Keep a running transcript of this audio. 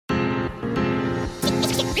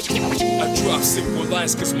I drop simple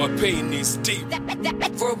lines cause my pain is deep.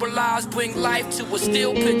 Verbalize, bring life to a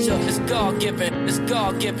still picture. It's God-given, it's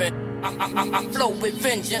God-given. I flow with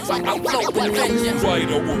vengeance, I flow with vengeance.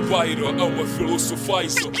 Writer with writer, I'm a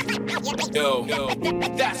philosophizer. Yo,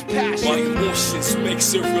 That's passion. my emotions make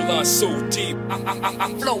several lines so deep. I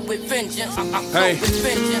flow with vengeance, I flow Hey. with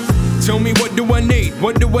vengeance. Tell me what do I need,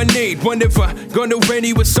 what do I need? What if I got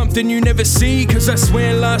already with something you never see? Cause I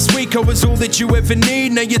swear last week I was all that you ever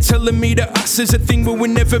need. Now you're telling me that us is a thing we will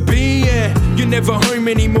never be, yeah. You're never home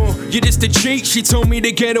anymore, you're just a cheat. She told me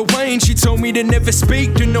to get away and she told me to never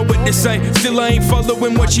speak. Don't know what to say, still I ain't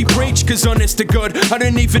following what she preached. Cause honest to God, I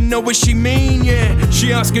don't even know what she mean, yeah.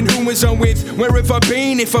 She asking who was I with, where have I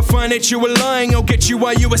been? If I find that you were lying, I'll get you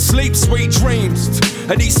while you asleep, sweet dreams.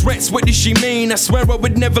 Are these threats, what does she mean? I swear I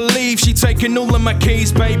would never leave. She taking all of my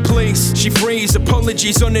keys, babe, please. She frees,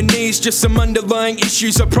 apologies on her knees. Just some underlying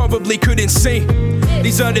issues I probably couldn't see.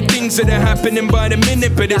 These are the things that are happening by the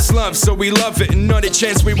minute, but it's love, so we love it, and not a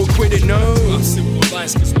chance we will quit it, no. drop simple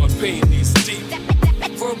lines cause my pain is deep.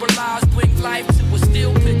 Verbalize, bring life to a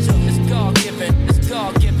still picture. It's God-given, it's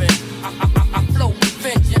God-given. I flow with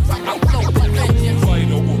vengeance, I flow with vengeance.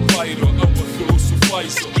 Writer with writer, I'm a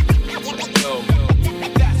philosophizer. Yo,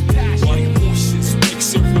 That's passion. my emotions make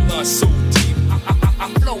several lines so deep. I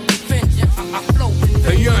flow with vengeance, I flow with vengeance.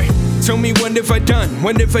 Hey, yo, tell me what have I done?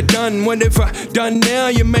 What have I done? What have I done now?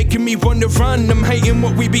 You're making me wanna run. I'm hating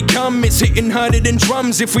what we become. It's hitting harder than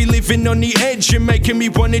drums. If we living on the edge, you're making me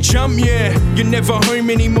wanna jump, yeah. You're never home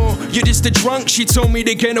anymore, you're just a drunk. She told me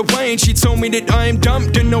to get away and she told me that I am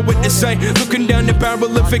dumb. Don't know what to say, looking down the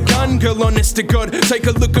barrel of a gun. Girl, honest to God, take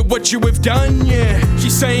a look at what you have done, yeah.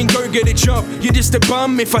 She's saying go get a job, you're just a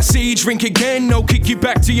bum. If I see you drink again, I'll kick you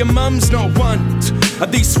back to your mum's. Not one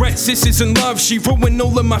of these threats, this isn't love. She ruined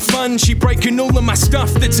all of my fun, she breaking all of my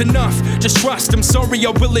stuff. That's enough, just trust, I'm sorry, I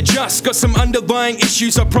will adjust. Got some underlying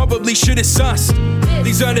issues I probably should have sussed.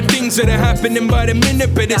 These are the things that are happening by the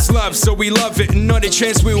minute, but it's love, so we love it, and not a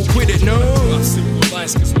chance we will quit it, no. Drop simple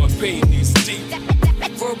lines cause my pain is deep.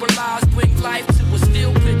 Verbalize, bring life to a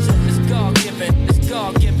still picture. It's God-given, it's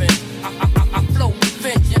God-given. I flow with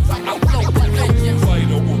vengeance, I flow with vengeance.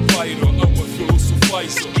 Writer with writer, I'm a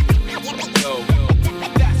philosophizer. Yo,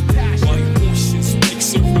 That's passion. my emotions make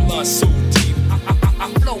several lines so deep. I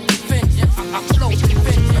flow with vengeance, I flow with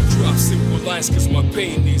vengeance. Drop simple lines cause my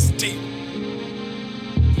pain is deep.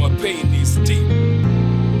 My pain is deep.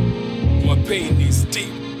 My pain is deep.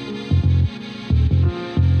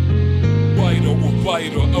 Writer with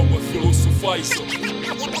writer, I'm a philosophizer.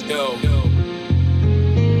 Yo,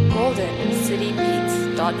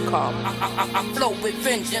 GoldenCityBeats.com. I flow with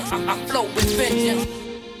vengeance, I flow with vengeance.